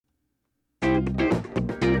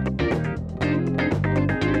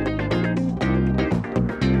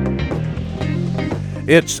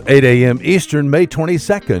It's 8 a.m. Eastern, May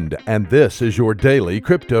 22nd, and this is your daily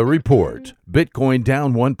crypto report. Bitcoin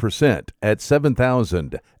down 1% at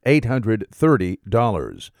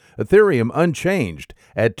 $7,830. Ethereum unchanged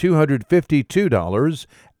at $252,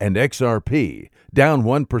 and XRP down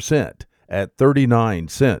 1% at 39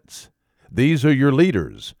 cents. These are your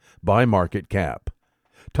leaders by market cap.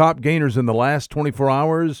 Top gainers in the last 24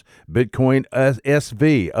 hours, Bitcoin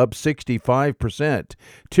SV up 65%,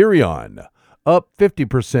 Tyrion up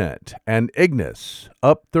 50%, and Ignis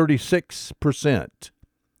up 36%.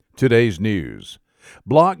 Today's news.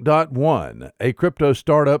 Block.one, a crypto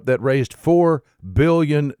startup that raised $4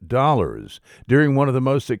 billion during one of the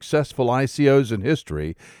most successful ICOs in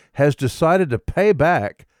history, has decided to pay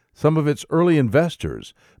back some of its early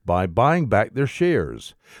investors by buying back their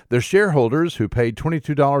shares. Their shareholders, who paid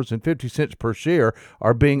 $22.50 per share,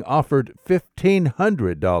 are being offered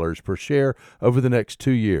 $1,500 per share over the next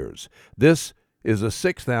 2 years. This is a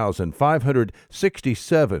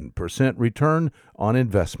 6,567% return on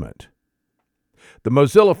investment. The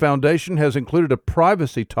Mozilla Foundation has included a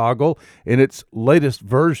privacy toggle in its latest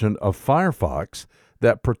version of Firefox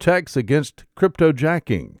that protects against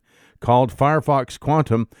cryptojacking. Called Firefox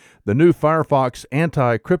Quantum, the new Firefox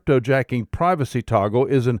anti-cryptojacking privacy toggle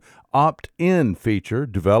is an opt-in feature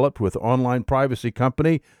developed with online privacy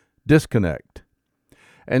company Disconnect.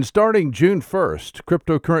 And starting June 1st,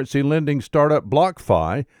 cryptocurrency lending startup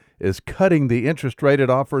BlockFi is cutting the interest rate it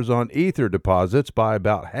offers on Ether deposits by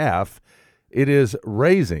about half. It is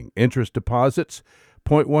raising interest deposits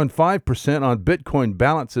 0.15% on Bitcoin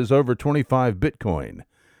balances over 25 Bitcoin.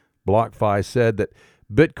 BlockFi said that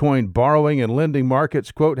Bitcoin borrowing and lending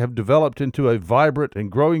markets, quote, have developed into a vibrant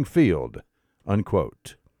and growing field,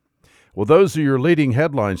 unquote. Well, those are your leading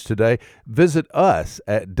headlines today. Visit us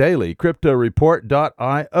at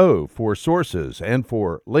dailycryptoreport.io for sources and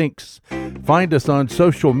for links. Find us on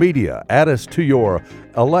social media. Add us to your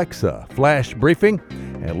Alexa flash briefing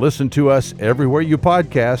and listen to us everywhere you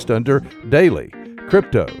podcast under Daily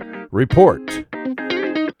Crypto Report.